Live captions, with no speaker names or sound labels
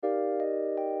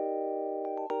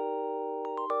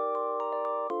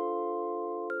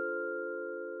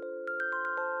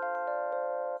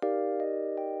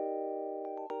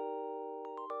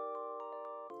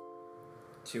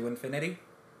to infinity.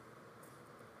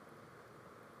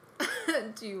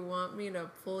 Do you want me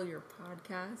to pull your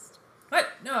podcast? What?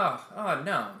 No. Oh,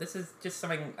 no. This is just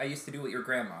something I used to do with your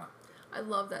grandma. I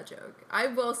love that joke. I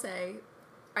will say,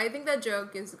 I think that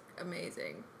joke is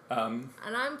amazing. And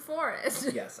I'm for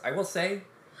it. Yes, I will say,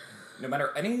 no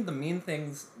matter any of the mean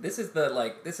things, this is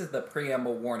the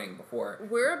preamble warning before.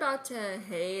 We're about to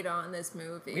hate on this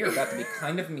movie. We are about to be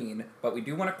kind of mean, but we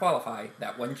do want to qualify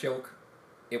that one joke,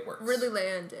 it works. Really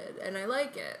landed, and I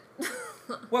like it.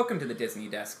 Welcome to the Disney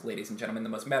Desk, ladies and gentlemen, the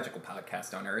most magical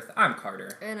podcast on Earth. I'm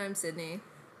Carter. And I'm Sydney.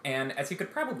 And as you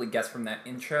could probably guess from that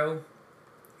intro,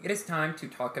 it is time to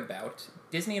talk about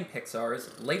Disney and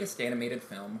Pixar's latest animated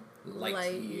film,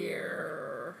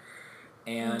 Lightyear.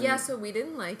 And yeah, so we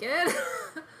didn't like it.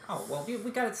 Oh, well, we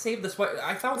gotta save the spoilers.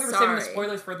 I thought we were saving the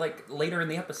spoilers for, later in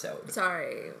the episode.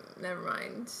 Sorry, never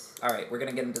mind. Alright, we're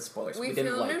gonna get into spoilers. We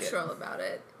didn't feel like neutral about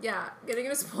it. Yeah, getting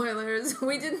into spoilers.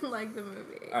 We didn't like the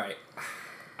movie. Alright.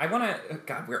 I wanna...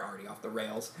 God, we're already off the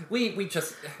rails. We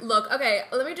just... Look, okay,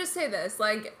 let me just say this.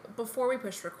 Before we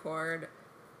push record,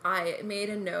 I made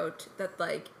a note that,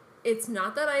 it's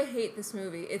not that I hate this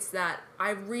movie, it's that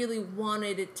I really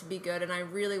wanted it to be good, and I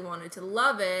really wanted to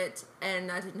love it, and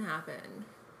that didn't happen.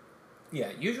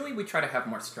 Yeah, usually we try to have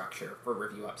more structure for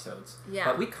review episodes. Yeah.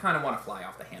 But we kind of want to fly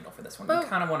off the handle for this one. We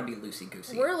kind of want to be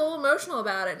loosey-goosey. We're a little emotional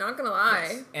about it, not gonna lie.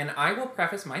 Yes. And I will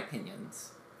preface my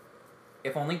opinions,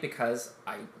 if only because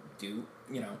I do,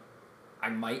 I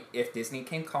might, if Disney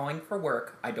came calling for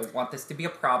work, I don't want this to be a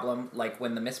problem, like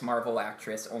when the Miss Marvel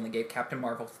actress only gave Captain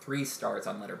Marvel 3 stars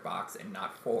on Letterboxd and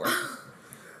not 4.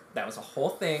 That was a whole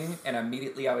thing, and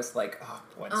immediately I was like, oh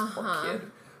boy, this poor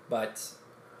kid. But,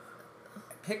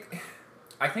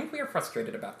 I think we are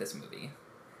frustrated about this movie,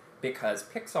 because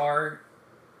Pixar,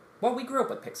 well, we grew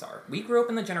up with Pixar. We grew up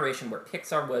in the generation where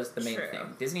Pixar was the main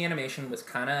thing. Disney Animation was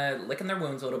kind of licking their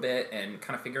wounds a little bit, and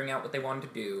kind of figuring out what they wanted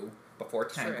to do before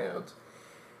Tangled. True.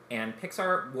 And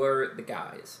Pixar were the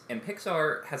guys. And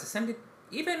Pixar has ascended,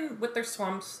 even with their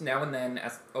slumps now and then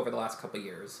over the last couple of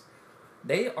years,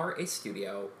 they are a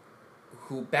studio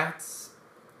who bats,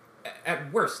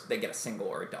 at worst, they get a single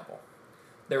or a double.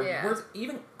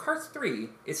 Even Cars 3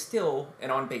 is still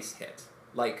an on-base hit.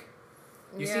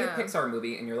 You see a Pixar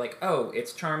movie and you're like, oh,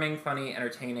 it's charming, funny,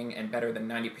 entertaining, and better than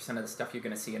 90% of the stuff you're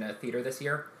going to see in a theater this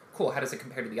year. Cool, how does it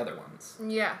compare to the other ones?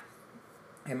 Yeah.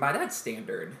 And by that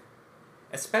standard,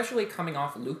 especially coming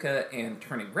off Luca and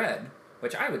Turning Red,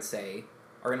 which I would say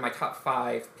are in my top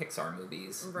 5 Pixar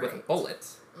movies with a bullet,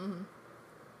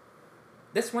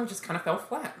 this one just kind of fell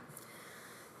flat.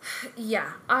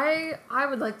 Yeah, I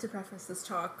would like to preface this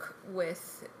talk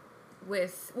with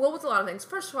a lot of things.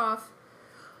 First off,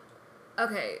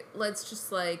 okay, let's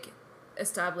just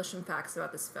establish some facts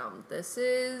about this film. The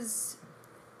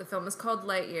film is called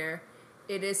Lightyear.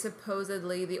 It is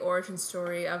supposedly the origin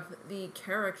story of the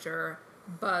character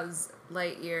Buzz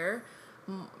Lightyear.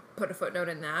 Put a footnote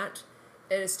in that.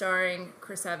 It is starring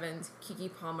Chris Evans,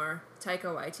 Keke Palmer, Taika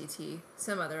Waititi,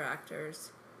 some other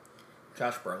actors.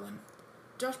 Josh Brolin.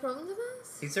 Josh Brolin's in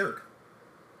this? He's Zurg.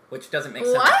 Which doesn't make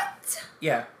sense. What?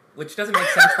 Yeah, which doesn't make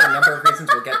sense for a number of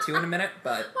reasons we'll get to in a minute,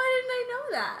 but... Why didn't I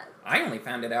know that? I only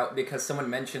found it out because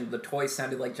someone mentioned the toy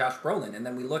sounded like Josh Brolin, and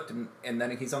then we looked, and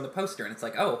then he's on the poster, and it's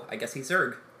like, oh, I guess he's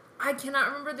Zurg. I cannot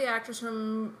remember the actress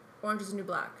from Orange is the New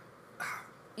Black.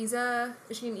 Isa...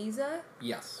 Is she an Isa?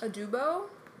 Yes. Adubo?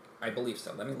 I believe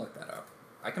so. Let me look that up.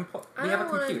 I can pull... We have a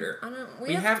computer.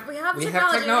 We have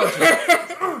technology.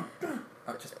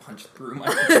 I just punched through my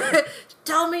computer.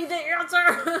 Tell me the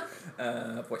answer!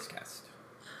 Voice cast.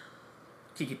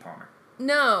 Keke Palmer.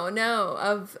 No,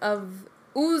 of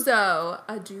Uzo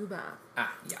Aduba.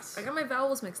 Ah, yes. I got my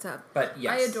vowels mixed up. But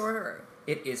yes. I adore her.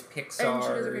 It is Pixar's... And she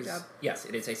does a great job. Yes,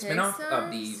 it is a spin-off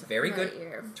of the very good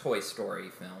Lightyear. Toy Story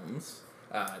films.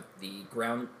 The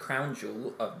crown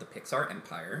jewel of the Pixar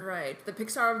empire. Right, the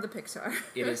Pixar of the Pixar.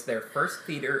 It is their first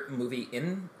theater movie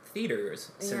in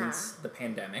theaters since the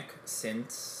pandemic,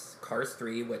 since Cars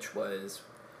 3, which was...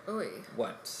 Oy.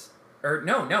 What? Or,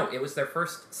 no, it was their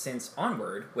first since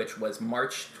Onward, which was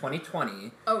March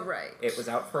 2020. Oh, right. It was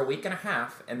out for a week and a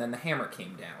half, and then the hammer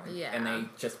came down. Yeah. And they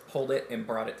just pulled it and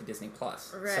brought it to Disney+. Right.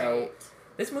 So,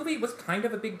 this movie was kind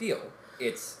of a big deal.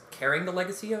 It's carrying the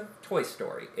legacy of Toy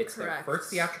Story. It's their first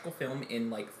theatrical film in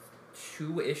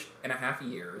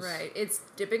 2.5 years. Right. It's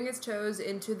dipping its toes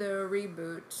into the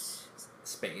reboot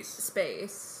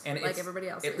space. And like everybody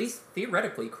else. At least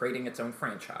theoretically creating its own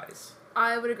franchise.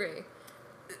 I would agree.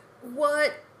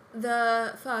 What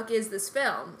the fuck is this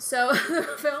film? So the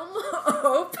film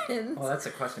opens... Well, that's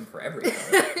a question for every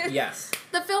film. Yes.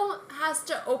 The film has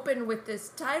to open with this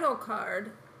title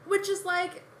card, which is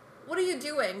what are you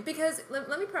doing? Because,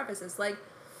 let me preface this, like,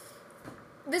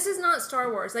 this is not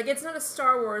Star Wars. Like, it's not a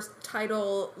Star Wars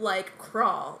title, like,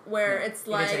 crawl, where it's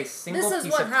like, this is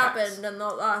what happened in the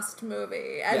last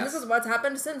movie, and this is what's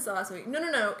happened since the last movie.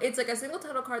 No. It's like a single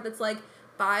title card that's like,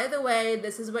 by the way,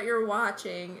 this is what you're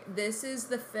watching. This is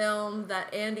the film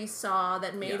that Andy saw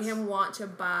that made him want to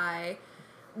buy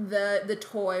the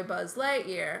toy Buzz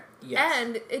Lightyear. Yes.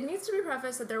 And it needs to be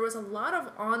prefaced that there was a lot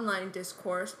of online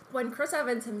discourse when Chris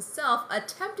Evans himself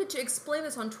attempted to explain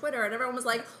this on Twitter, and everyone was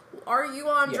like, "Are you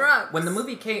on drugs?" When the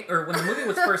movie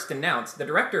was first announced, the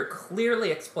director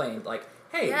clearly explained, like,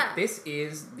 hey, this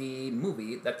is the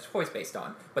movie that the toy's based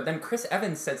on. But then Chris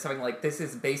Evans said something like, this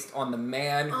is based on the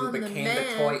man who became the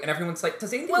toy. And everyone's like,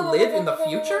 does Andy live in the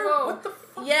future? What the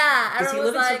fuck? Yeah. Does he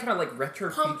live in some kind of, like,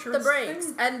 retro future the brakes.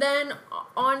 Thing? And then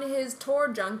on his tour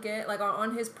junket, like,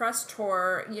 on his press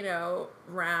tour,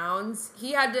 rounds,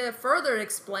 he had to further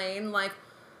explain, like,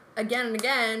 again and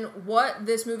again, what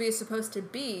this movie is supposed to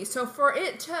be. So for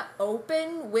it to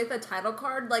open with a title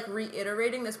card, like,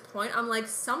 reiterating this point, I'm like,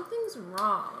 something's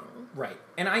wrong. Right.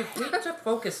 And I hate to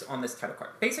focus on this title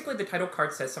card. Basically, the title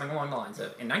card says something along the lines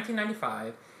of, in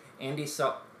 1995,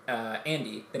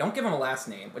 Andy, they don't give him a last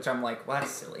name, which I'm like, well,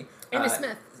 that's silly. Andy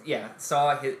Smith. Yeah,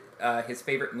 saw his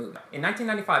favorite movie. In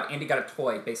 1995, Andy got a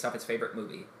toy based off his favorite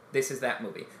movie. This is that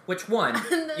movie. Which one?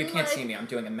 You can't see me. I'm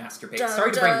doing a masturbation.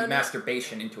 Sorry to bring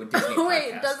masturbation into a Disney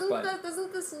podcast.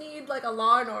 Doesn't this need, like, a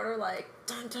Law and Order, like,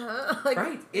 dun-dun? Like,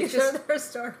 right. It's just,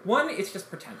 one, it's just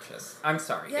pretentious. I'm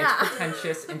sorry. Yeah. It's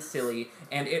pretentious and silly,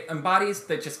 and it embodies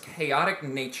the just chaotic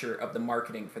nature of the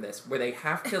marketing for this, where they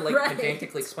have to, like,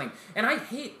 pedantically explain. And I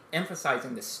hate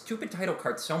emphasizing this stupid title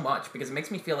card so much, because it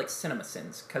makes me feel like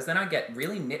CinemaSins, because then I get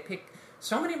really nitpick.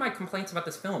 So many of my complaints about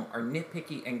this film are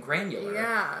nitpicky and granular.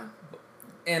 Yeah.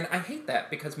 And I hate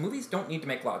that, because movies don't need to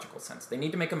make logical sense. They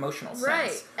need to make emotional sense.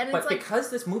 Right. And but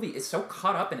because this movie is so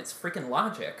caught up in its freaking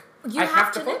logic, I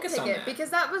have to focus on that.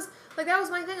 Because that was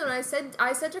my thing. And I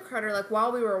said to Carter, like,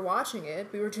 while we were watching it,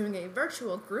 we were doing a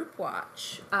virtual group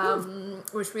watch,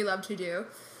 which we love to do.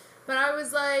 But I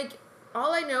was like,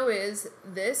 all I know is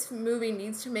this movie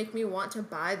needs to make me want to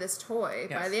buy this toy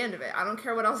by the end of it. I don't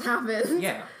care what else happens.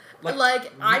 Yeah.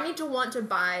 I need to want to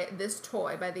buy this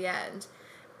toy by the end.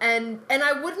 And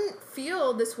I wouldn't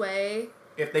feel this way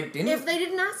if they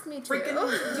didn't ask me to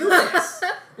freaking do this.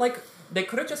 Like, they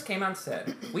could have just came out and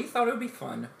said, we thought it would be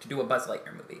fun to do a Buzz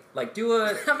Lightyear movie. Like, do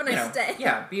a have a nice day.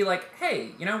 Yeah, be like,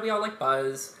 hey, we all like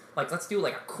Buzz. Like, let's do,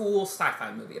 like, a cool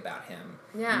sci-fi movie about him.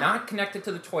 Yeah. Not connected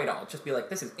to the toy at all. Just be like,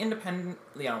 this is independent,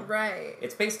 Right.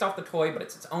 It's based off the toy, but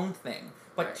it's its own thing.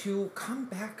 But to come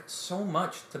back so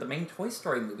much to the main Toy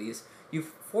Story movies, you're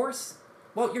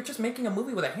just making a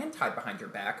movie with a hand tied behind your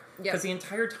back. Because the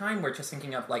entire time we're just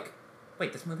thinking of, like,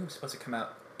 wait, this movie was supposed to come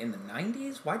out in the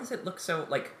 90s? Why does it look so,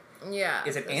 like... Yeah.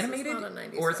 Is it animated,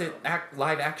 or is it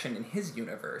live action in his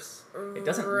universe? It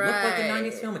doesn't look like a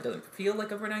 90s film. It doesn't feel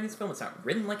like a 90s film. It's not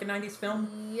written like a 90s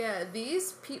film. Yeah,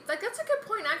 these people... Like, that's a good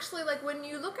point, actually. Like, when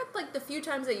you look at, like, the few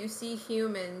times that you see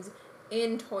humans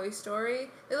in Toy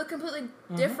Story, they look completely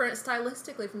different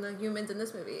stylistically from the humans in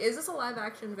this movie. Is this a live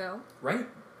action film? Right.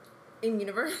 In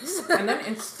universe. And then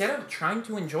instead of trying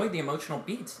to enjoy the emotional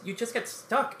beats, you just get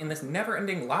stuck in this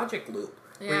never-ending logic loop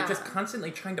where you're just constantly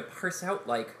trying to parse out,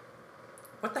 like,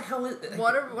 what the hell is...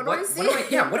 What am I seeing?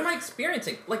 What am I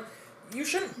experiencing? Like, I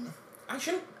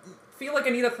shouldn't feel like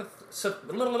I need a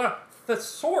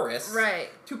thesaurus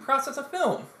to process a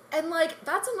film. And, like,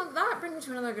 that brings me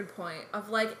to another good point of,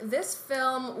 like, this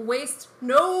film wastes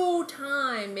no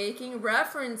time making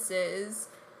references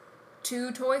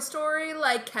to Toy Story,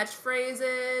 like,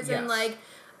 catchphrases and, like,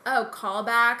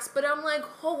 callbacks. But I'm like,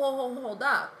 hold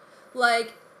up.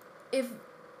 Like, if...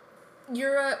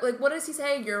 You're what does he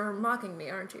say? You're mocking me,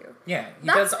 aren't you? Yeah, he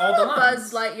does all the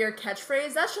lines. That's not a Buzz Lightyear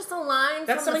catchphrase. That's just a line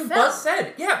That's from the something film. Buzz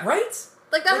said. Yeah, right?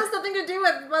 Like, that has nothing to do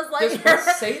with Buzz Lightyear. Does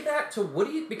Buzz say that to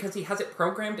Woody because he has it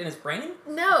programmed in his brain?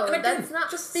 No, that's not...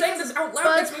 Just saying this out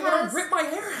loud makes me want to rip my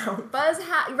hair out.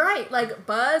 Like,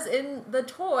 Buzz in the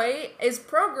toy is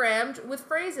programmed with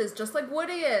phrases, just like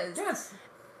Woody is. Yes.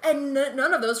 And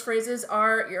none of those phrases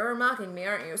are, you're mocking me,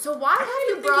 aren't you? So why have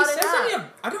you brought it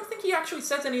up? I don't think he actually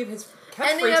says any of his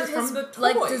catchphrases from the toy.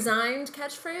 Like, designed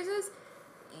catchphrases?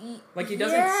 Like, he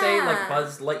doesn't say, like,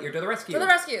 Buzz Lightyear to the rescue. To the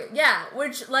rescue, yeah.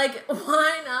 Which, like,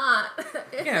 why not?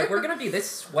 Yeah, if we're gonna be this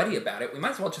sweaty about it, we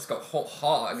might as well just go whole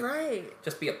hog. Right.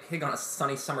 Just be a pig on a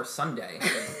sunny summer Sunday.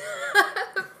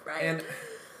 Right. And...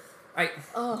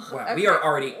 wow, okay.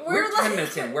 We're 10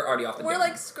 minutes in, we're already off the dome. We're,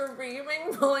 like,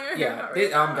 screaming, pulling our hair out.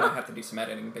 I'm gonna have to do some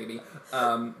editing, baby.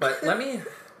 But let me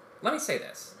say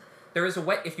this. there is a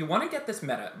way, if you want to get this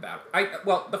meta about,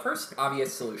 the first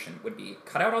obvious solution would be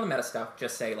cut out all the meta stuff,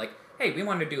 just say, like, hey, we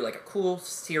want to do, like, a cool,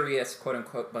 serious,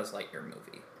 quote-unquote, Buzz Lightyear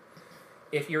movie.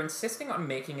 If you're insisting on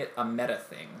making it a meta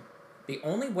thing, the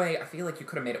only way I feel like you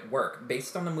could have made it work,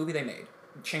 based on the movie they made,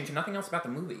 change nothing else about the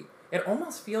movie, it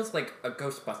almost feels like a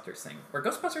Ghostbusters thing, where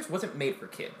Ghostbusters wasn't made for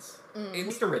kids, at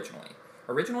least originally.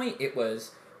 Originally, it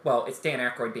was, well, it's Dan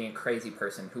Aykroyd being a crazy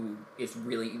person who is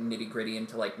really nitty-gritty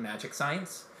into, like, magic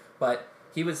science, but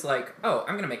he was like, oh,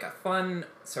 I'm gonna make a fun,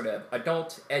 sort of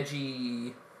adult,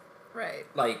 edgy, right,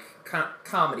 like,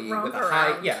 comedy with a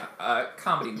high,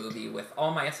 comedy movie with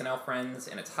all my SNL friends,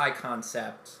 and it's high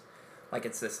concept, like,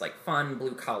 it's this, like, fun,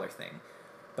 blue-collar thing.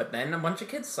 But then a bunch of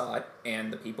kids saw it,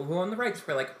 and the people who own the rights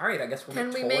were like, alright, I guess we'll make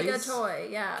toys. Can we make a toy?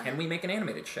 Yeah. Can we make an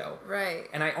animated show? Right.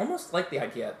 And I almost like the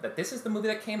idea that this is the movie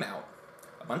that came out,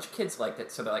 a bunch of kids liked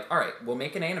it, so they're like, alright, we'll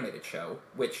make an animated show,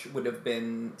 which would have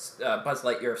been Buzz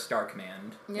Lightyear of Star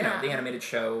Command. Yeah. You know, the animated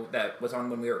show that was on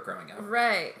when we were growing up.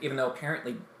 Right. Even though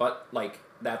apparently,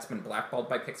 that's been blackballed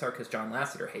by Pixar because John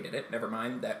Lasseter hated it. Never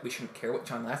mind that we shouldn't care what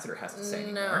John Lasseter has to say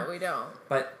anymore. No, we don't.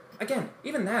 But again,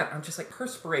 even that, I'm just like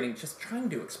perspirating, just trying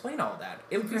to explain all that.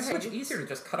 It would be so much easier to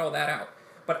just cut all that out.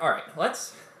 But alright,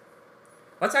 let's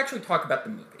actually talk about the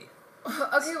movie.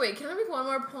 Okay, wait, can I make one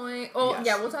more point? Oh, yes.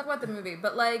 Yeah, we'll talk about the movie.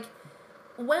 But, like,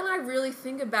 when I really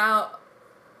think about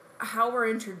how we're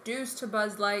introduced to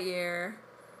Buzz Lightyear,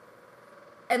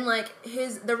 and, like,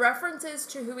 the references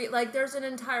to who he, like, there's an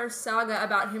entire saga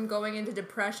about him going into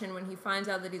depression when he finds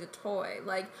out that he's a toy.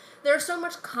 Like, there's so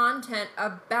much content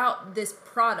about this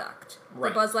product, the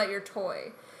Buzz Lightyear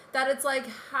toy, that it's like,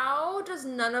 how does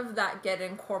none of that get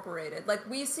incorporated? Like,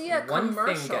 we see a commercial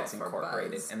One thing gets for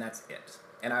incorporated, Buzz. And that's it.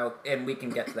 And we can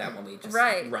get to that when we just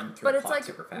run through but the it's plot like,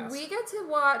 super fast. We get to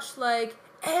watch, like,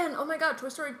 and, oh my god, Toy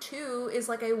Story 2 is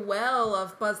like a well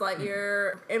of Buzz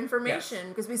Lightyear information,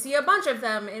 because we see a bunch of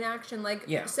them in action, like,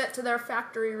 set to their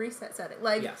factory reset setting,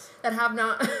 like, that have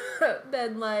not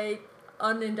been, like,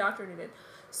 unindoctrinated.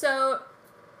 So,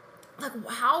 like,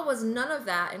 how was none of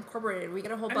that incorporated? We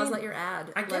get a whole Buzz Lightyear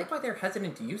ad. I get why they're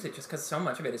hesitant to use it, just because so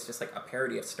much of it is just, like, a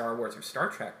parody of Star Wars or Star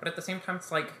Trek, but at the same time,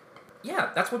 it's like,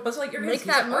 yeah, that's what Buzz Lightyear is.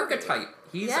 He's an archetype.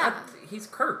 He's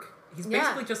Kirk. He's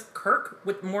basically just Kirk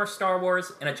with more Star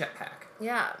Wars and a jetpack.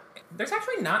 Yeah. There's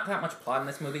actually not that much plot in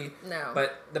this movie. No.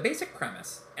 But the basic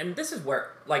premise, and this is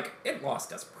where, like, it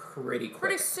lost us pretty quick.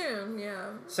 Pretty soon,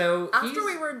 yeah. So after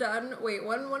we were done,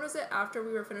 when was it? After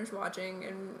we were finished watching,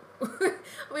 and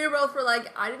we were both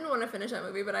like, I didn't want to finish that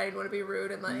movie, but I didn't want to be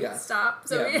rude and, like, stop.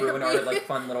 So ruin our, like,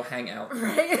 fun little hangout.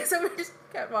 Right? So we just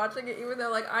kept watching it, even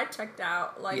though, like, I checked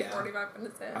out, like, 45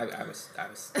 minutes in. I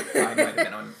might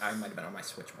have been on my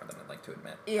Switch more than I'd like to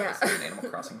admit. Yeah. I was doing Animal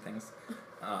Crossing things.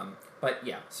 But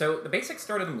yeah, so the basic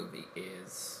start of the movie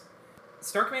is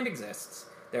Star Command exists.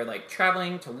 They're, like,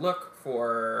 traveling to look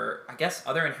for, I guess,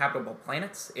 other inhabitable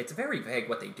planets. It's very vague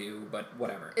what they do, but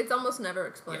whatever. It's almost never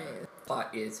explained. Yeah. The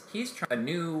plot is he's trying a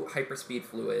new hyperspeed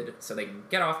fluid so they can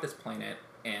get off this planet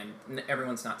and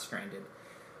everyone's not stranded.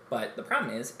 But the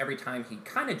problem is, every time he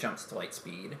kind of jumps to light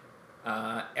speed,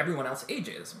 everyone else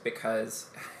ages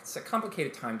because it's a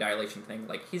complicated time dilation thing.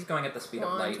 Like, he's going at the speed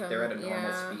of light, they're at a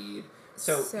normal speed.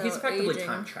 So he's effectively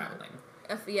time traveling.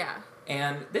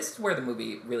 And this is where the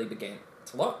movie really began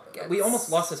to look. We almost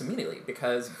lost this immediately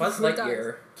because Buzz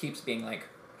Lightyear keeps being like,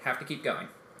 have to keep going.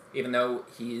 Even though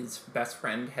his best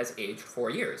friend has aged 4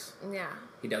 years. Yeah.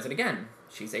 He does it again.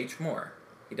 She's aged more.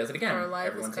 He does it again.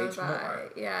 Everyone's aged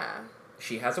more. Yeah.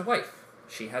 She has a wife.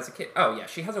 She has a kid. Oh, yeah.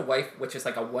 She has a wife, which is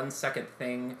like a 1 second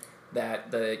thing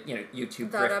that the,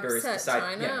 YouTube grifters decide.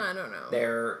 China? I don't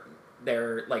know.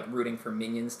 They're like rooting for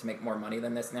minions to make more money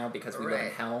than this now because we live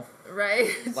in hell.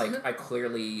 Right. Like, I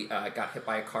clearly got hit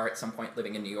by a car at some point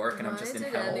living in New York, and I'm just in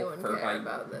hell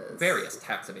for various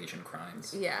tax evasion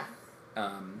crimes. Yeah.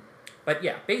 But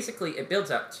yeah, basically it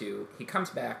builds up to he comes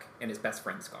back and his best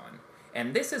friend's gone.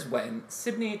 And this is when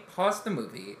Sydney paused the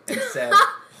movie and said,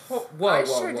 whoa. I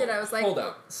sure did. I was like, hold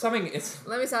up. Something is...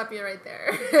 Let me stop you right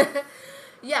there.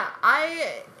 Yeah,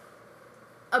 I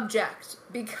object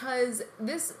because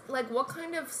this, like, what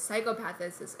kind of psychopath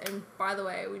is this? And by the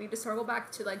way, we need to circle back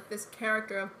to, like, this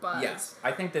character of Buzz. Yes,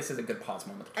 I think this is a good pause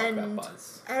moment to talk about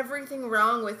Buzz. Everything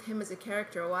wrong with him as a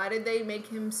character. Why did they make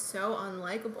him so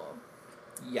unlikable?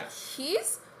 Yes.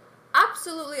 He's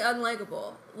absolutely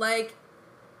unlikable. Like,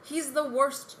 he's the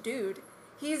worst dude.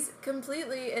 He's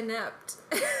completely inept.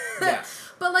 Yes.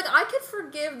 But, like, I could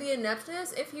forgive the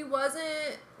ineptness if he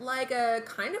wasn't, like, a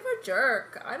kind of a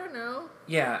jerk. I don't know.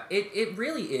 Yeah, it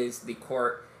really is the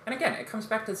core... And again, it comes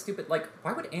back to the stupid, like,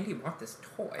 why would Andy want this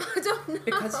toy? I don't know.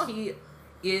 Because he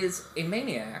is a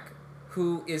maniac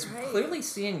who is clearly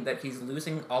seeing that he's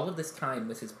losing all of this time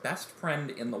with his best friend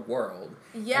in the world.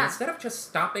 Yeah. And instead of just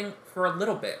stopping for a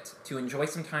little bit to enjoy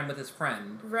some time with his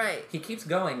friend, he keeps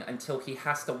going until he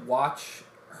has to watch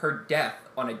her death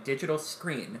on a digital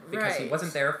screen because he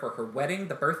wasn't there for her wedding,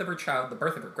 the birth of her child, the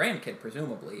birth of her grandkid,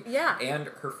 presumably, and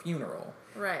her funeral.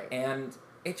 Right. And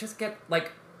it just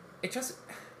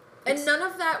and none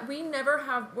of that, we never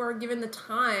were given the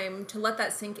time to let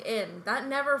that sink in. That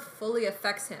never fully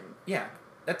affects him. Yeah.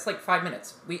 That's like 5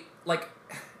 minutes.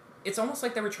 It's almost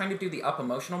like they were trying to do the up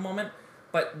emotional moment,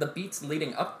 but the beats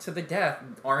leading up to the death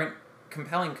aren't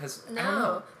compelling because, I don't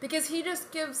know. Because he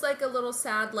just gives like a little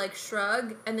sad like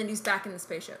shrug, and then he's back in the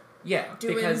spaceship. Yeah.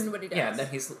 Doing what he does. Yeah, and then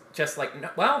he's just like, no,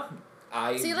 well,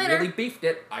 I really beefed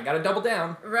it. I gotta double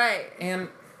down. Right.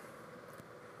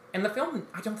 And the film,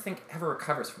 I don't think, ever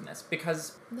recovers from this,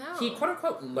 because he,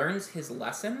 quote-unquote, learns his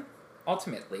lesson,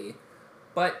 ultimately,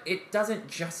 but it doesn't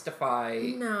justify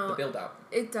the build-up.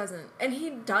 It doesn't. And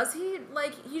it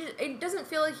doesn't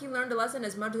feel like he learned a lesson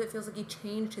as much as it feels like he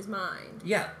changed his mind.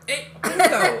 Yeah.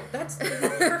 Bingo! That's the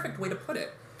perfect way to put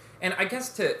it. And I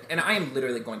guess and I am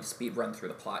literally going to speed run through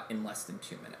the plot in less than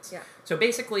 2 minutes. Yeah. So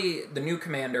basically, the new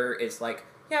commander is like,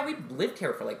 yeah, we've lived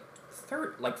here for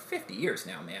 50 years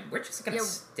now, man. We're just gonna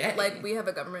stay. Like, we have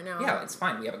a government now. Yeah, it's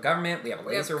fine. We have a government. We have a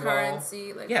laser wall.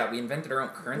 Currency. We invented our own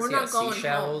currency out of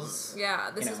seashells. Home.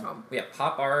 Yeah, this is home. We have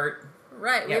pop art.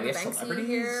 Right. We have celebrities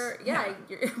here. Yeah.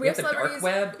 We have the dark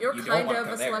web. You're kind of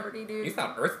a celebrity, dude. You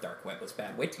thought Earth dark web was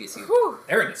bad. Wait till you see.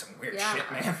 They're into some weird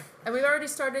shit, man. And we've already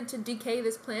started to decay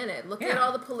this planet. Look at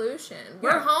all the pollution.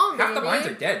 We're home, baby. Half the mines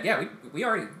are dead. Yeah,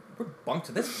 we're bunked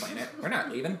to this planet. We're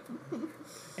not leaving.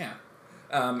 Yeah.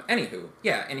 Anywho,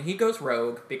 and he goes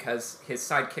rogue because his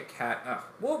sidekick Cat.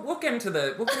 We'll get into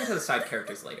the side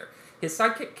characters later. His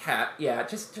sidekick Cat,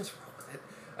 just roll with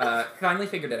it. Finally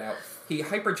figured it out. He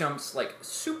hyper jumps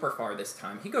super far this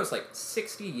time. He goes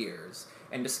 60 years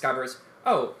and discovers,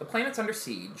 the planet's under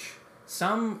siege.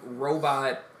 Some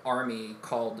robot army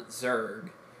called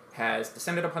Zerg has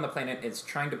descended upon the planet and is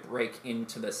trying to break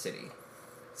into the city.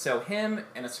 So him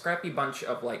and a scrappy bunch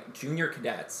of, junior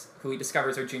cadets, who he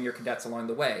discovers are junior cadets along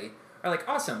the way, are like,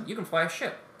 awesome, you can fly a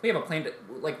ship. We have a plane to,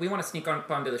 we want to sneak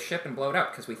onto the ship and blow it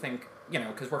up because we think,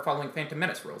 because we're following Phantom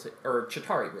Menace rules, or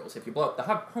Chitauri rules. If you blow up the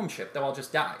home ship, they'll all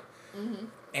just die. Mm-hmm.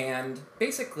 And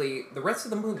basically, the rest of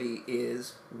the movie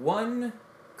is one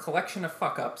collection of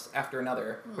fuck-ups after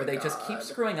another, where they just keep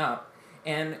screwing up,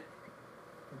 and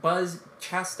Buzz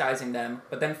chastising them,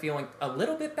 but then feeling a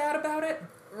little bit bad about it.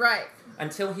 Right.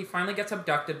 Until he finally gets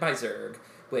abducted by Zerg,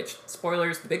 which,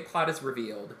 spoilers, the big plot is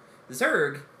revealed.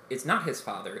 Zerg is not his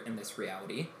father in this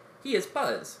reality. He is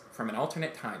Buzz from an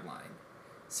alternate timeline.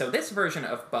 So this version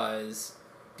of Buzz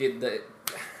did the...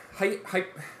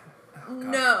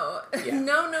 No. Yeah.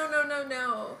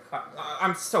 No.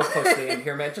 I'm so close to the end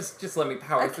here, man. Just let me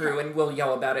power through and we'll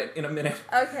yell about it in a minute.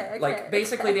 Okay.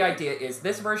 Basically the idea is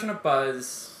this version of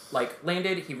Buzz,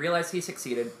 landed, he realized he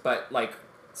succeeded, but,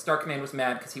 Star Command was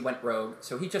mad because he went rogue,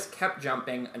 so he just kept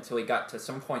jumping until he got to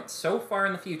some point so far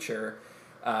in the future,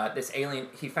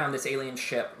 he found this alien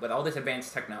ship with all this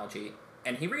advanced technology,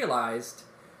 and he realized,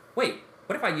 wait,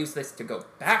 what if I use this to go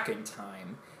back in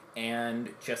time and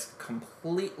just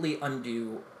completely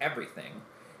undo everything?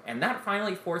 And that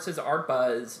finally forces our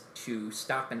Buzz to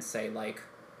stop and say,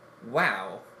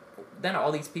 wow, then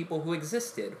all these people who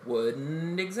existed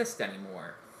wouldn't exist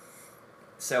anymore.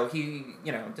 So he,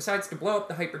 decides to blow up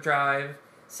the hyperdrive,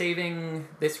 saving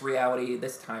this reality,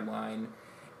 this timeline,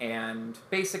 and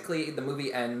basically the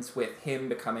movie ends with him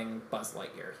becoming Buzz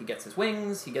Lightyear. He gets his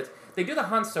wings, they do the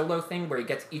Han Solo thing where he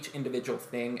gets each individual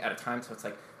thing at a time, so it's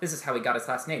this is how he got his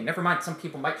last name. Never mind, some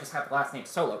people might just have the last name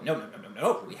Solo.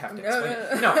 No, we have to explain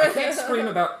it. No, I can't scream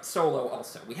about Solo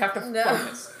also. We have to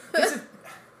focus. This is...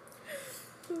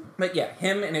 But yeah,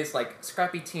 him and his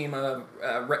scrappy team of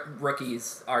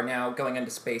rookies are now going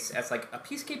into space as a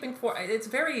peacekeeping force. It's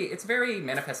very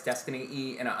Manifest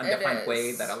Destiny-y in an undefined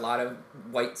way that a lot of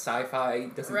white sci-fi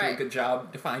doesn't do a good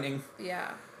job defining.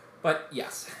 Yeah. But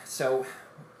yes, so.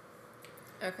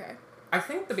 Okay. I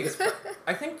think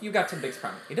you got to the biggest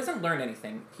problem. He doesn't learn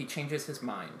anything. He changes his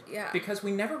mind. Yeah. Because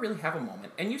we never really have a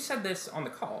moment, and you said this on the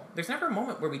call. There's never a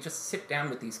moment where we just sit down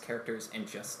with these characters and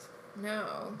just.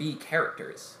 No. Be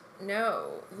characters.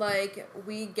 No.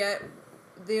 We get...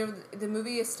 The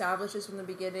movie establishes from the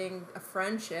beginning a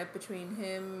friendship between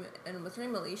him and, what's her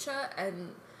name, Alicia?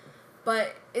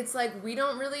 But it's we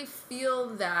don't really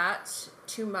feel that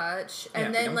too much.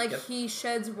 And then, he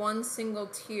sheds one single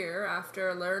tear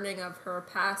after learning of her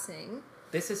passing.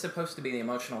 this is supposed to be the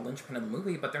emotional linchpin of the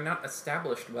movie, but they're not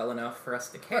established well enough for us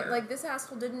to care. But, like, this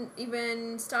asshole didn't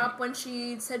even stop when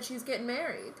she said she's getting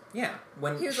married. Yeah,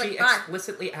 when she like,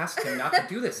 explicitly asked him not to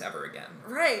do this ever again.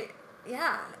 Right,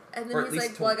 yeah. And then he's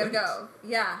like, well, I gotta go.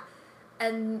 Yeah.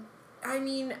 And, I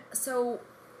mean, so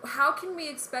how can we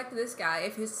expect this guy,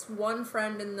 if his one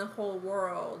friend in the whole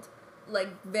world,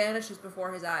 like, vanishes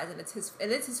before his eyes and it's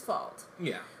his fault?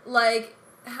 Yeah. Like,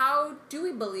 how do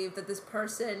we believe that this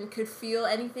person could feel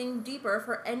anything deeper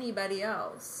for anybody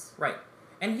else? Right.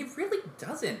 And he really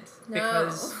doesn't. No.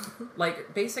 Because,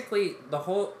 like, basically, the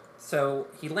whole... So,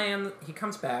 he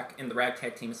comes back, and the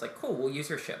ragtag team is like, cool, we'll use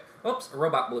your ship. Oops, a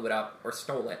robot blew it up, or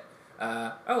stole it.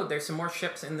 Oh, there's some more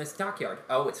ships in this dockyard.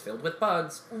 Oh, it's filled with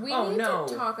bugs. We need to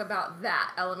talk about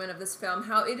that element of this film,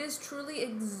 how it is truly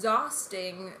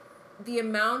exhausting, the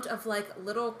amount of, like,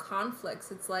 little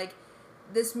conflicts. It's like,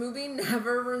 this movie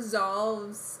never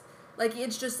resolves. Like,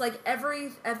 it's just like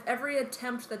every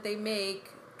attempt that they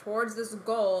make towards this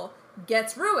goal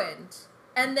gets ruined.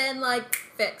 And then, like,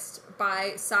 fixed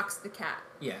by Socks the cat.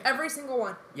 Yeah. Every single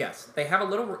one. Yes. They have a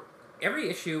little... Every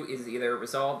issue is either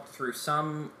resolved through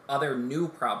some other new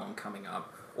problem coming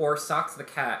up, or Socks the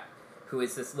cat, who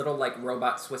is this little, like,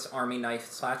 robot Swiss Army knife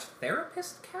 /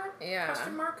 therapist cat? Yeah.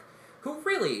 Question mark? Who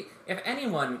really, if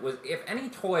any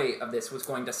toy of this was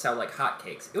going to sell like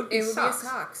hotcakes, it would be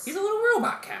Socks. He's a little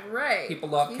robot cat. Right. People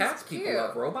love cats, cute. people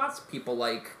love robots, people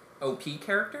like OP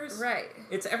characters. Right.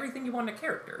 It's everything you want in a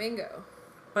character. Bingo.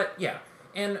 But yeah,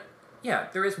 and yeah,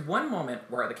 there is one moment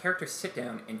where the characters sit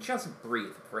down and just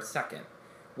breathe for a second,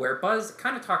 where Buzz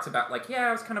kind of talks about, like, yeah,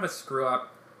 I was kind of a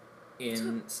screw-up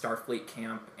in Starfleet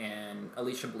camp, and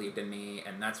Alicia believed in me,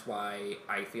 and that's why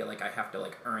I feel like I have to,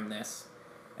 like, earn this.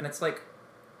 And it's like,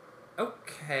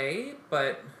 okay,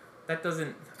 but that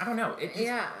doesn't... I don't know. It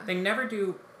just, They never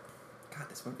do... God,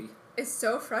 this movie... It's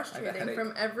so frustrating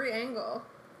from every angle.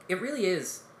 It really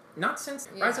is. Not since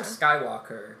Rise of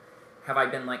Skywalker have I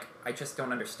been like, I just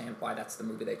don't understand why that's the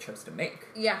movie they chose to make.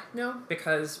 Yeah, no.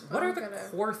 Because what are the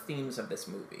core themes of this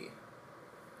movie?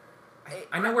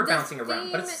 I know we're bouncing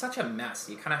around, but it's such a mess.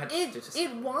 You kind of have to just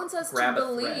It wants us to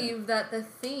believe that the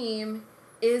theme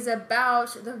is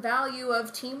about the value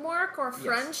of teamwork or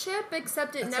friendship,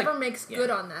 except it never makes good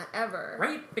on that, ever.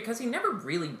 Right? Because he never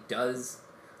really does...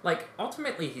 Like,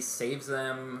 ultimately he saves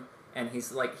them, and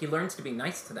he's like, he learns to be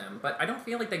nice to them, but I don't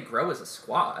feel like they grow as a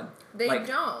squad. They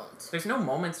don't. There's no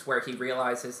moments where he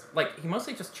realizes... Like, he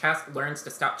mostly just learns to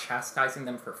stop chastising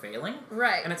them for failing.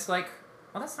 Right. And it's like,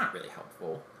 well, that's not really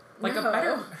helpful. Like, a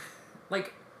better...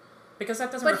 Like, because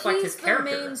that doesn't reflect his character. But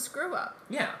he's the main screw-up.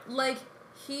 Yeah. Like...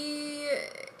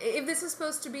 If this is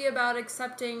supposed to be about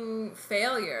accepting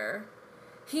failure,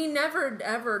 he never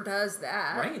ever does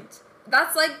that. Right.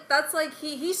 That's like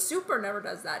he super never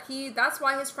does that. That's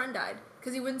why his friend died,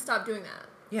 because he wouldn't stop doing that.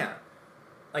 Yeah.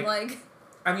 Like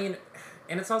I mean,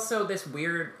 and it's also this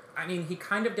weird, I mean, he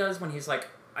kind of does when he's like,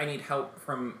 I need help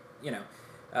from,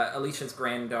 Alicia's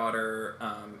granddaughter,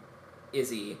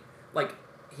 Izzy. Like,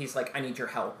 he's like, I need your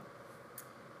help.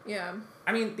 Yeah.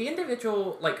 I mean, the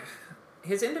individual, like...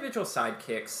 His individual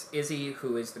sidekicks, Izzy,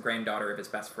 who is the granddaughter of his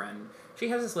best friend, she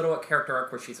has this little character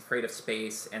arc where she's afraid of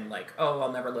space and like, oh,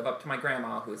 I'll never live up to my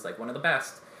grandma, who's like one of the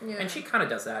best. Yeah. And she kind of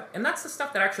does that. And that's the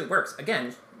stuff that actually works.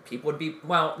 Again, people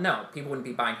wouldn't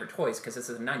be buying her toys because this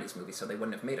is a 90s movie, so they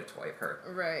wouldn't have made a toy of her.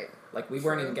 Right. Like, we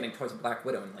weren't even getting toys of Black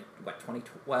Widow in, like,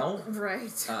 2012?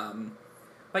 Right.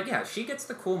 But yeah, she gets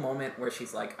the cool moment where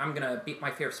she's like, I'm gonna beat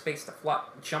my fear of space to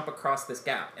jump across this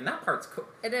gap. And that part's cool.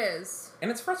 It is.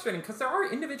 And it's frustrating because there are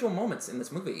individual moments in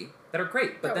this movie that are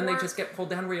great, but then they just get pulled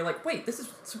down where you're like, wait, this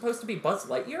is supposed to be Buzz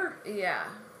Lightyear? Yeah.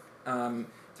 Taika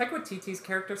Waititi's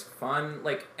character's fun,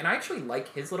 like, and I actually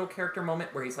like his little character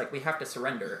moment where he's like, we have to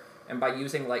surrender. And by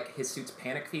using, like, his suit's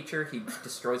panic feature, he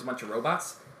destroys a bunch of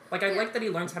robots. Like, I like that he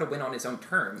learns how to win on his own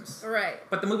terms. Right.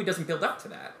 But the movie doesn't build up to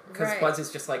that. Because Buzz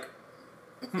is just like...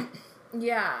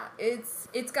 Yeah,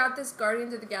 it's got this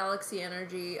Guardians of the Galaxy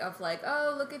energy of like,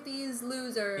 oh, look at these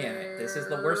losers. Yeah, this is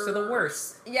the worst of the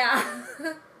worst. Yeah.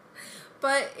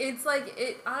 But it's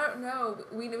like, I don't know,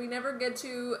 we never get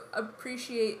to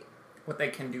appreciate what they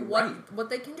can do right.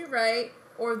 What they can do right,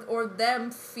 or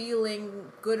them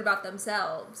feeling good about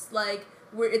themselves. Like,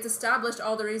 it's established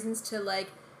all the reasons to, like,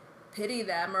 pity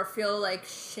them or feel, like,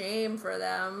 shame for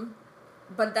them.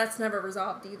 But that's never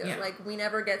resolved either. Yeah. Like, we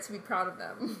never get to be proud of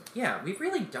them. Yeah, we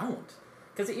really don't.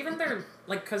 Because even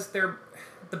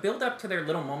the build-up to their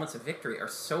little moments of victory are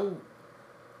so,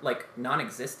 like,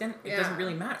 non-existent, it doesn't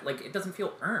really matter. Like, it doesn't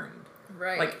feel earned.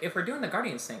 Right. Like, if we're doing the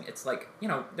Guardians thing, it's like,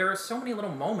 there are so many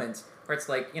little moments where it's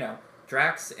like,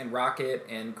 Drax and Rocket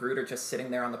and Groot are just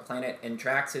sitting there on the planet, and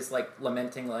Drax is like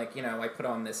lamenting, like, you know, I put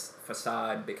on this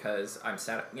facade because I'm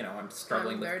sad, you know, I'm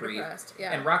struggling with grief. Depressed.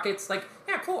 Yeah. And Rocket's like,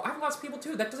 yeah, cool, I've lost people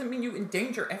too. That doesn't mean you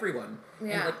endanger everyone. Yeah.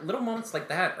 And like little moments like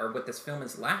that are what this film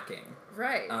is lacking.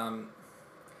 Right.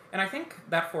 And I think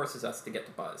that forces us to get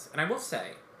to Buzz. And I will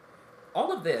say,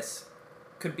 all of this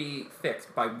could be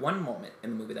fixed by one moment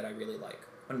in the movie that I really like.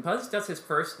 When Buzz does his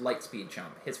first light speed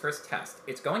jump, his first test,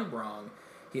 it's going wrong.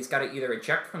 He's got to either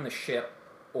eject from the ship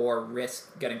or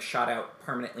risk getting shot out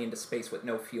permanently into space with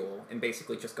no fuel and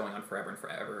basically just going on forever and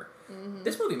forever. Mm-hmm.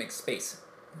 This movie makes space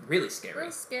really scary.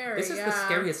 Real scary, This is the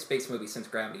scariest space movie since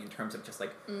Gravity in terms of just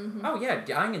like, oh yeah,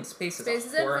 dying in space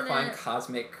is a horrifying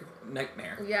cosmic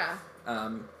nightmare. Yeah.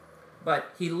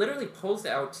 But he literally pulls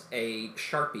out a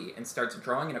Sharpie and starts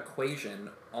drawing an equation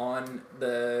on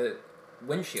the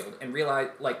windshield and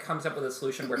comes up with a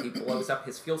solution where he blows up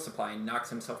his fuel supply and knocks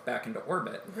himself back into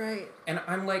orbit. Right. And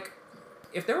I'm like,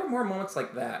 if there were more moments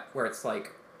like that where it's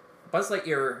like, Buzz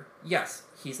Lightyear, yes,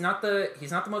 he's not the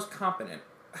most competent.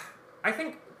 I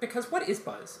think, because what is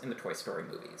Buzz in the Toy Story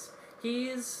movies?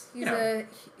 He's a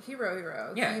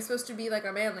hero. Yeah. He's supposed to be like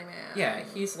a manly man. Yeah,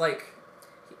 he's like...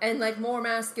 And, like, more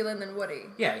masculine than Woody.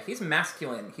 Yeah, he's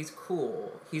masculine. He's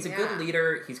cool. He's a good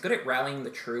leader. He's good at rallying the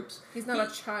troops. He's not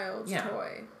a child's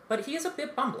toy. But he is a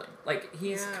bit bumbling. Like,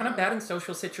 he's kind of bad in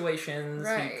social situations.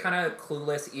 Right. He's kind of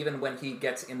clueless even when he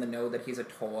gets in the know that he's a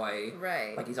toy.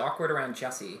 Right. Like, he's awkward around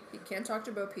Jessie. He can't talk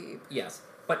to Bo Peep. Yes.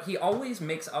 But he always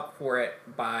makes up for it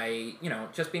by, you know,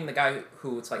 just being the guy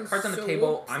who it's like, cards on the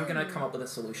table, I'm going to come up with a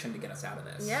solution to get us out of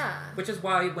this. Yeah. Which is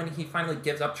why when he finally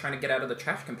gives up trying to get out of the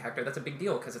trash compactor, that's a big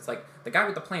deal, because it's like, the guy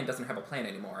with the plane doesn't have a plan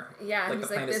anymore. Yeah, like, he's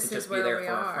the plan like, is to just be there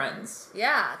for our friends.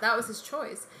 Yeah, that was his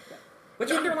choice. Yeah.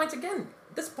 Which underlines, again,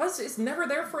 this Buzz is never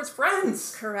there for his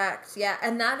friends. Correct, yeah.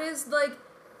 And that is, like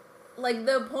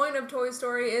the point of Toy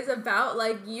Story is about,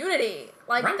 like, unity.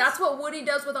 Like, that's what Woody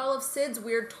does with all of Sid's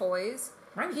weird toys.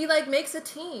 Right. He, like, makes a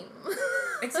team.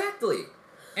 Exactly.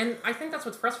 And I think that's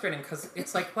what's frustrating, because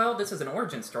it's like, well, this is an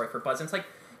origin story for Buzz. And it's like,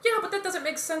 yeah, but that doesn't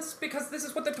make sense, because this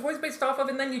is what the toy's based off of,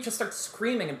 and then you just start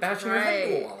screaming and bashing your head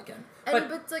into a wall again. But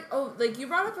it's like, you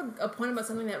brought up a point about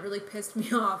something that really pissed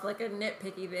me off, like a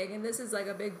nitpicky thing, and this is, like,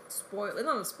 a big spoiler.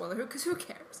 Not a spoiler, because who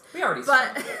cares? We already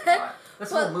spoiled it a lot.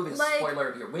 This whole movie is a spoiler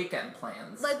of your weekend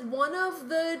plans. Like, one of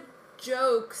the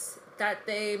jokes that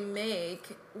they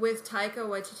make with Taika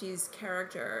Waititi's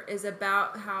character is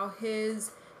about how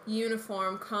his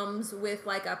uniform comes with,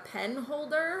 like, a pen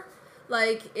holder.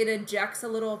 Like, it ejects a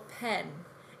little pen.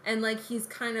 And, like, he's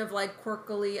kind of, like,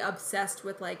 quirkily obsessed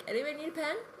with, like, anybody need a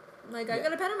pen? Like, I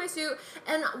got a pen in my suit.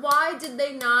 And why did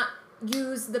they not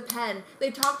use the pen?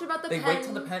 They talked about the pen. They wait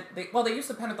till the pen... They used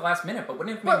the pen at the last minute, but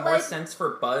wouldn't it make more sense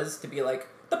for Buzz to be like,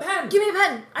 the pen! Give me a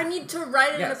pen! I need to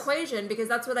write an equation, because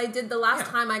that's what I did the last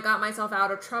time I got myself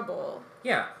out of trouble.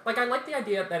 Yeah. Like, I like the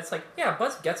idea that it's like, yeah,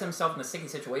 Buzz gets himself into sticky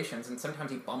situations, and sometimes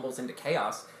he bumbles into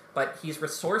chaos, but he's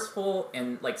resourceful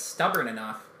and, like, stubborn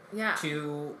enough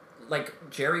to, like,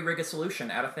 jerry-rig a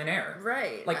solution out of thin air.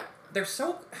 Right. Like, they're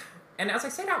so... And as I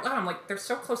say it out loud, I'm like, they're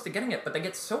so close to getting it, but they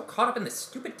get so caught up in this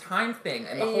stupid time thing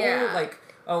and the whole, like,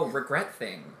 regret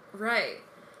thing. Right.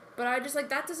 But I just, like,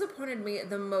 that disappointed me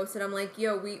the most, and I'm like,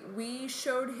 yo, we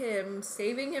showed him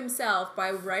saving himself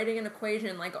by writing an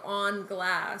equation, like, on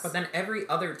glass. But then every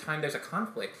other time there's a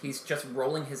conflict, he's just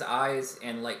rolling his eyes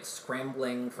and, like,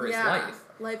 scrambling for his life.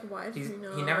 Like, why did he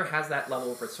not? He never has that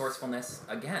level of resourcefulness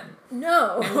again.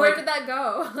 No, and, where did that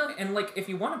go? And, like, if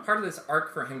you want a part of this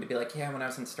arc for him to be like, yeah, when I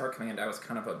was in Star Command, I was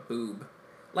kind of a boob.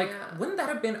 Like, wouldn't that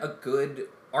have been a good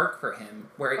arc for him,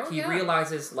 where he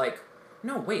realizes, like,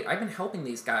 no, wait, I've been helping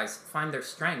these guys find their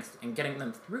strengths and getting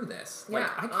them through this. Yeah,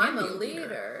 like, I can I'm be a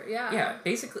leader. Yeah. Yeah,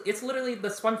 basically, it's literally the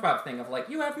SpongeBob thing of, like,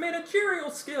 you have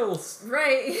managerial skills.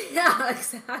 Right, yeah,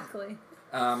 exactly.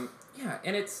 Yeah,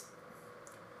 and it's,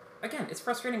 again, it's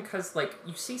frustrating because, like,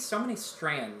 you see so many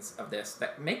strands of this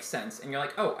that make sense, and you're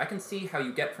like, oh, I can see how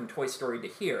you get from Toy Story to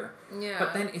here. Yeah.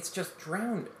 But then it's just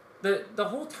drowned. The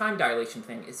whole time dilation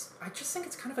thing is, I just think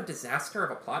it's kind of a disaster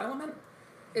of a plot element.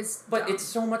 It's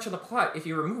so much of the plot. If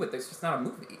you remove it, there's just not a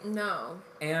movie. No.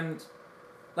 And,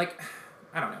 like,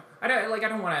 I don't know. I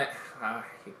don't want to... I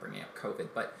hate bringing up COVID,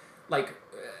 but, like,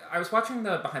 I was watching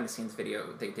the behind-the-scenes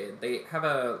video they did. They have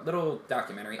a little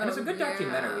documentary, and it's a good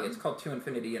documentary. It's called To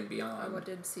Infinity and Beyond. I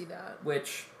did see that.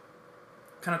 Which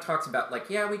kind of talks about, like,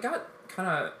 yeah, we got kind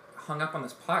of hung up on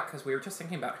this plot because we were just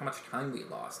thinking about how much time we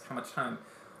lost, how much time...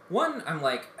 One, I'm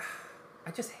like,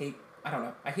 I just hate... I don't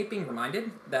know. I hate being reminded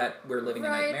that we're living a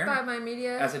nightmare. By my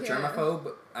media. As a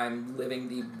germaphobe, I'm living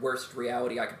the worst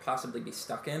reality I could possibly be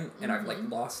stuck in, and I've, like,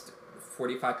 lost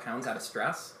 45 pounds out of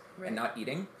stress. and not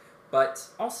eating. But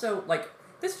also, like,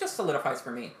 this just solidifies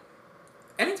for me.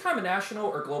 Anytime a national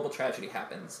or global tragedy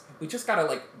happens, we just gotta,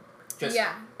 like,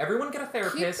 everyone get a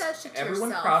therapist, keep that shit to everyone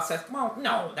yourself. Process, well,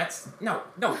 no,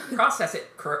 process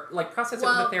it, process it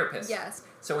with a therapist. Yes.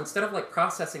 So instead of, like,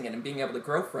 processing it and being able to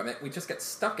grow from it, we just get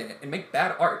stuck in it and make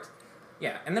bad art.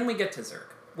 Yeah, and then we get to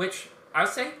Zurg, which, I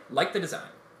would say, like the design.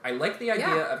 I like the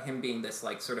idea of him being this,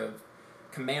 like, sort of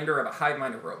commander of a hive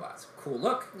mind of robots. Cool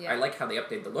look. Yeah. I like how they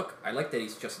updated the look. I like that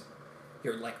he's just,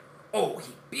 you're like, oh,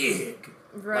 he's big.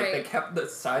 Right. Like, they kept the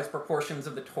size proportions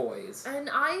of the toys. And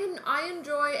I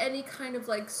enjoy any kind of,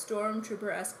 like,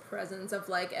 stormtrooper-esque presence of,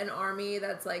 like, an army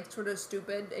that's, like, sort of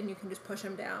stupid and you can just push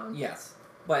them down. Yes.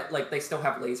 But, like, they still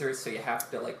have lasers, so you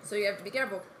have to, like... So you have to be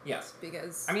careful. Yes.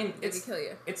 Because I mean, they could kill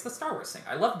you. It's the Star Wars thing.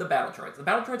 I love the battle droids. The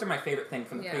battle droids are my favorite thing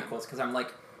from the prequels, because I'm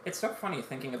like, it's so funny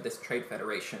thinking of this Trade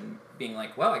Federation being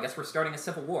like, well, I guess we're starting a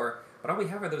civil war, but all we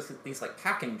have are these, like,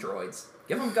 packing droids.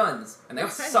 Give them guns, and they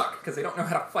suck, because they don't know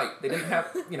how to fight. They didn't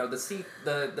have, you know,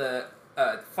 the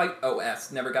fight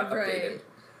OS never got updated.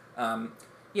 Right.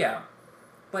 Yeah.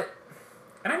 But...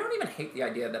 And I don't even hate the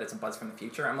idea that it's a Buzz from the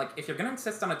future. I'm like, if you're going to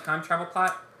insist on a time travel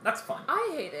plot, that's fun.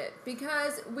 I hate it,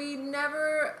 because we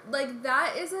never... Like,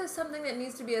 that is something that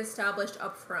needs to be established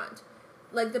up front.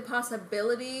 Like, the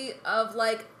possibility of,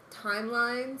 like,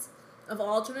 timelines, of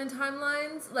alternate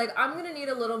timelines. Like, I'm going to need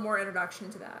a little more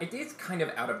introduction to that. It is kind of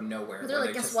out of nowhere. They're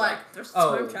like, guess what? There's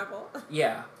time travel.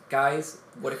 Yeah. Guys,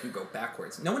 what if you go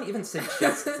backwards? No one even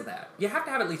suggests that. You have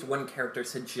to have at least one character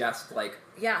suggest, like...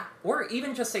 Yeah. Or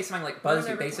even just say something like, Buzz,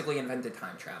 you basically invented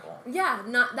time travel. Yeah,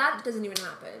 that doesn't even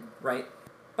happen. Right?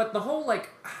 But the whole,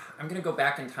 like, I'm gonna go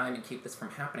back in time and keep this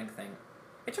from happening thing,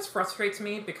 it just frustrates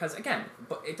me because, again,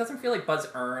 it doesn't feel like Buzz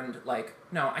earned, like,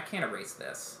 no, I can't erase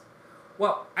this.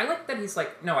 Well, I like that he's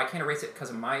like, no, I can't erase it because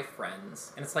of my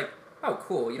friends. And it's like, oh,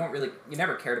 cool, you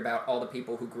never cared about all the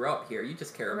people who grew up here. You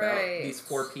just care about these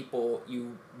 4 people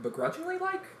you begrudgingly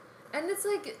like. And it's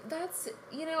like, that's,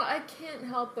 you know, I can't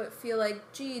help but feel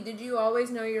like, gee, did you always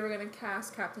know you were going to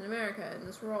cast Captain America in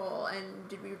this role? And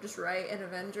did we just write an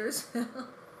Avengers film?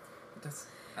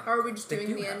 Or are we just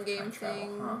doing the Endgame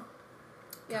thing? Huh?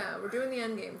 Yeah, we're doing the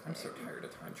Endgame thing. I'm so tired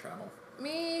of time travel.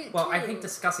 Me Well, too. I hate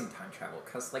discussing time travel,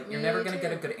 because, like, you're never going to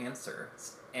get a good answer.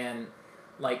 And,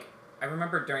 like... I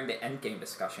remember during the Endgame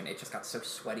discussion, it just got so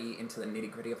sweaty into the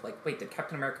nitty-gritty of, like, wait, did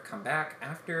Captain America come back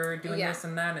after doing this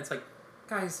and that? And it's like,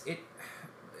 guys,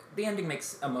 the ending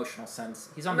makes emotional sense.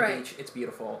 He's on the beach, it's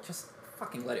beautiful, just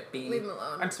fucking let it be. Leave him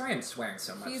alone. I'm sorry I'm swearing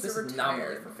so much. This is not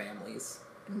really for families.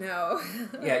 No.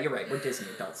 Yeah, you're right, we're Disney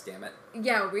adults, damn it.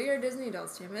 Yeah, we are Disney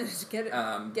adults, damn it.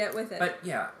 Get with it. But,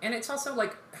 yeah, and it's also,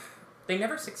 like, they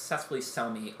never successfully sell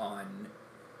me on...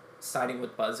 siding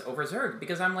with Buzz over Zurg,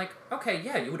 because I'm like, okay,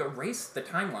 yeah, you would erase the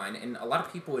timeline, and a lot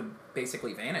of people would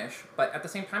basically vanish, but at the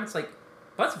same time, it's like,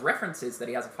 Buzz references that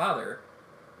he has a father.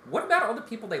 What about all the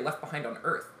people they left behind on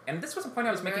Earth? And this was a point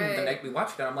I was making the night we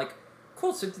watched it. I'm like,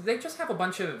 cool, so did they just have a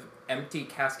bunch of empty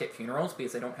casket funerals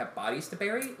because they don't have bodies to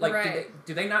bury? Like,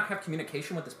 do they not have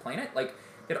communication with this planet? Like,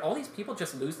 did all these people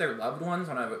just lose their loved ones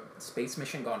on a space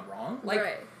mission gone wrong?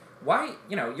 Like, why,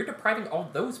 you know, you're depriving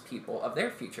all those people of their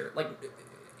future. Like...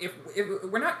 If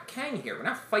we're not Kang here, we're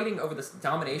not fighting over this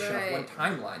domination of one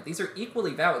timeline. These are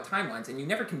equally valid timelines, and you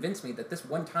never convince me that this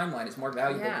one timeline is more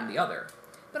valuable than the other.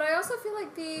 But I also feel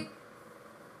like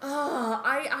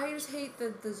I just hate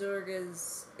the Zurg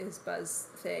is Buzz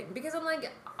thing, because I'm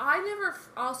like, I never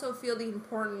also feel the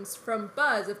importance from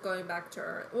Buzz of going back to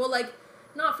Earth. Well, like,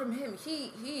 not from him.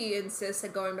 He insists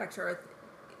that going back to Earth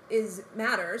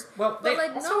matters. Well, but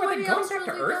like also, nobody going else back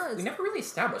really to Earth, does. we never really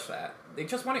established that. He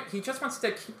just wants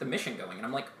to keep the mission going, and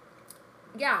I'm like,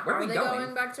 yeah, where are we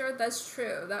going back to Earth? That's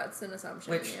true. That's an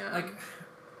assumption. Which, like,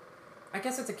 I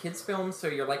guess it's a kids' film, so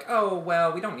you're like, oh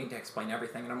well, we don't need to explain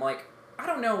everything, and I'm like, I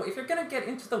don't know, if you're gonna get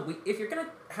into if you're gonna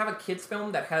have a kids'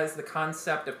 film that has the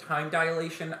concept of time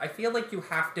dilation, I feel like you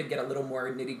have to get a little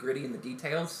more nitty-gritty in the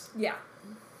details. Yeah.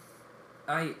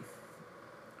 I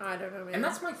don't know, man. And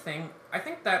that's my thing. I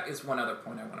think that is one other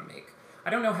point I want to make. I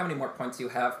don't know how many more points you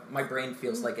have. My brain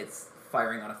feels like it's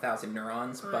firing on 1,000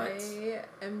 neurons, but... I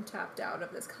am tapped out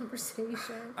of this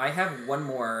conversation. I have one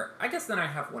more... I guess then I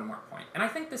have one more point. And I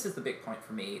think this is the big point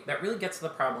for me that really gets to the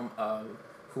problem of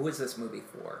who is this movie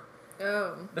for?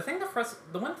 Oh.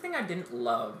 The one thing I didn't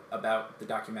love about the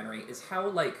documentary is how,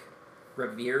 like,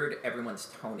 revered everyone's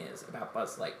tone is about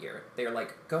Buzz Lightyear. They're,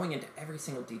 like, going into every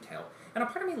single detail. And a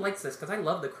part of me likes this because I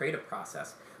love the creative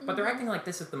process. But they're acting like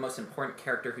this is the most important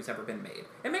character who's ever been made.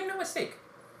 And make no mistake,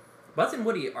 Buzz and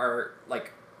Woody are,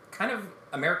 like, kind of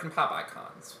American pop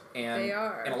icons. And they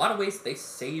are. In a lot of ways, they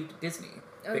saved Disney.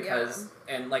 Because,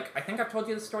 and like, I think I've told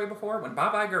you this story before, when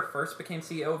Bob Iger first became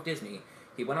CEO of Disney,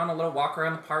 he went on a little walk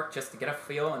around the park just to get a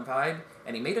feel and vibe,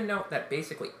 and he made a note that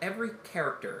basically every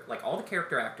character, like all the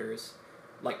character actors,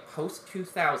 like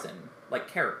post-2000, like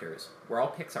characters, were all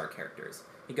Pixar characters.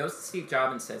 He goes to Steve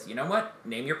Jobs and says, you know what,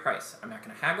 name your price. I'm not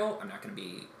going to haggle, I'm not going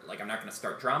to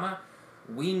start drama.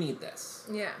 We need this.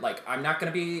 Yeah. Like, I'm not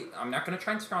going to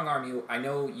try and strong arm you. I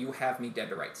know you have me dead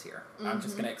to rights here. Mm-hmm. I'm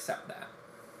just going to accept that.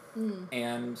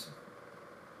 And,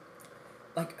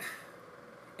 like,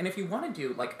 and if you want to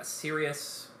do, like, a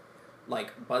serious,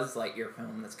 like, Buzz Lightyear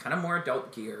film that's kind of more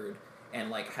adult geared and,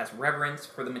 like, has reverence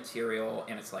for the material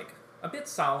and it's, like, a bit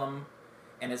solemn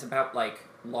and is about, like,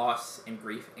 loss and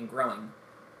grief and growing,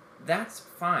 that's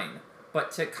fine.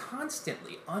 But to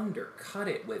constantly undercut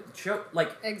it with joke,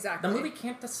 like, exactly. The movie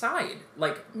can't decide.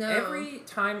 Like, no. every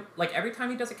time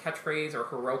he does a catchphraze or a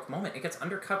heroic moment, it gets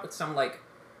undercut with some, like,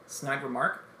 snide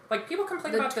remark. Like, people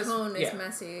complain about this. The tone is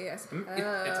messy. It's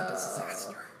a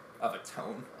disaster of a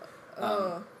tone.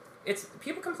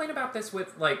 People complain about this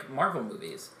with, like, Marvel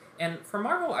movies. And for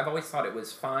Marvel, I've always thought it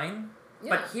was fine.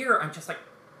 Yeah. But here, I'm just like,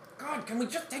 God, can we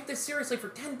just take this seriously for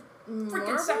 10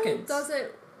 freaking seconds? Does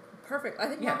it perfect. I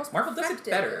think Marvel does it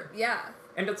better. Yeah.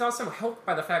 And it's also helped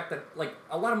by the fact that, like,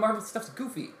 a lot of Marvel stuff's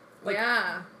goofy. Like,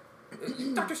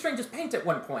 Doctor Strange's paint at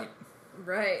one point.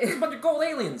 Right. There's a bunch of gold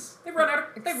aliens. They run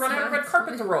out of red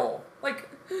carpet to roll. Like,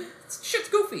 shit's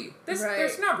goofy.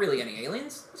 There's not really any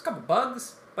aliens. There's a couple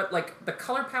bugs, but, like, the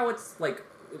color palette's like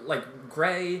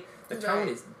gray. The tone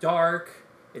is dark.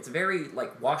 It's very,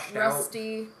 like, washed out.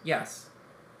 Rusty. Yes.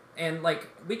 And, like,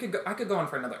 I could go on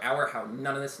for another hour how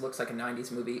none of this looks like a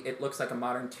 90s movie. It looks like a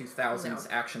modern 2000s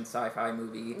action sci-fi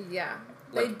movie. Yeah.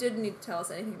 Like, they didn't need to tell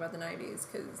us anything about the 90s,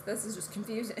 because this is just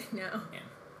confusing now. Yeah.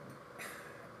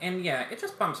 And, yeah, it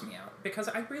just bums me out, because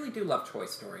I really do love Toy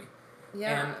Story.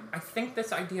 Yeah. And I think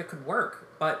this idea could work,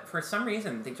 but for some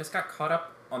reason, they just got caught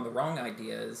up on the wrong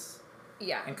ideas.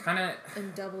 Yeah. And kind of...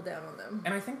 And double down on them.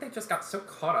 And I think they just got so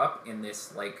caught up in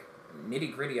this, like,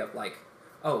 nitty-gritty of, like,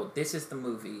 oh, this is the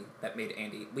movie that made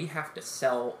Andy. We have to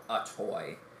sell a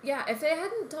toy. Yeah, if they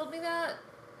hadn't told me that,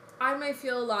 I might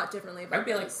feel a lot differently about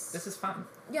this. I'd be like, this is fun.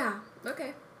 Yeah,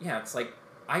 okay. Yeah, it's like,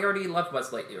 I already love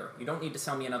Buzz Lightyear. You don't need to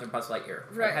sell me another Buzz Lightyear.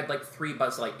 Right. I had, like, 3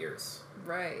 Buzz Lightyears.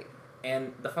 Right.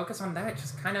 And the focus on that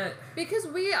just kind of... Because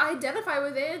we identify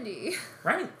with Andy.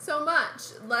 Right. So much.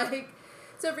 Like,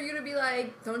 so for you to be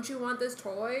like, don't you want this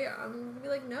toy? I'm going to be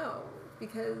like, no.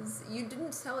 Because you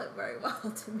didn't sell it very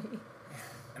well to me.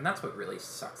 And that's what really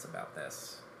sucks about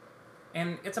this.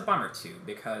 And it's a bummer, too,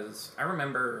 because I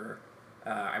remember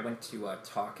I went to a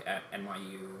talk at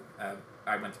NYU.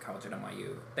 I went to college at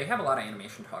NYU. They have a lot of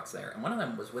animation talks there, and one of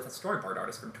them was with a storyboard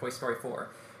artist from Toy Story 4.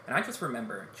 And I just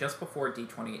remember, just before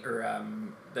D20, or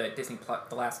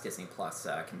the last Disney Plus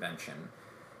convention,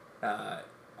 the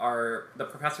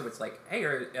professor was like, hey,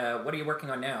 what are you working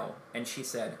on now? And she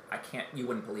said, you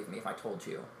wouldn't believe me if I told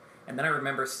you. And then I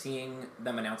remember seeing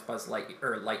them announce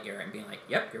Lightyear and being like,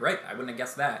 yep, you're right, I wouldn't have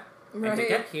guessed that. Right. And to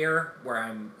get here, where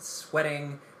I'm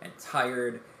sweating and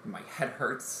tired and my head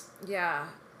hurts. Yeah.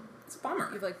 It's a bummer.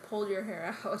 You've, like, pulled your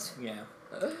hair out. Yeah.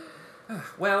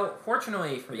 Well,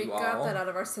 fortunately for you all... We got that out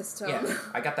of our system. Yeah,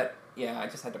 I got that... Yeah, I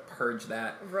just had to purge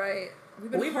that. Right. We've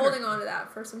been holding on to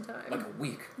that for some time. Like a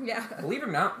week. Yeah. Believe it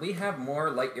or not, we have more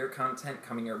Lightyear content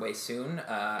coming your way soon.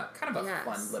 Kind of a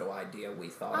fun little idea we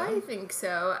thought of. I think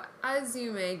so. As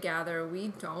you may gather, we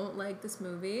don't like this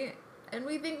movie, and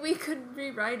we think we could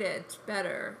rewrite it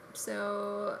better.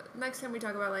 So next time we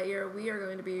talk about Lightyear, we are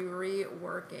going to be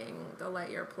reworking the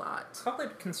Lightyear plot. Call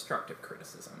it constructive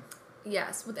criticism.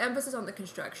 Yes, with emphasis on the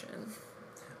construction.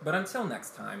 But until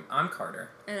next time, I'm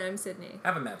Carter. And I'm Sydney.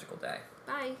 Have a magical day.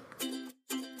 Bye.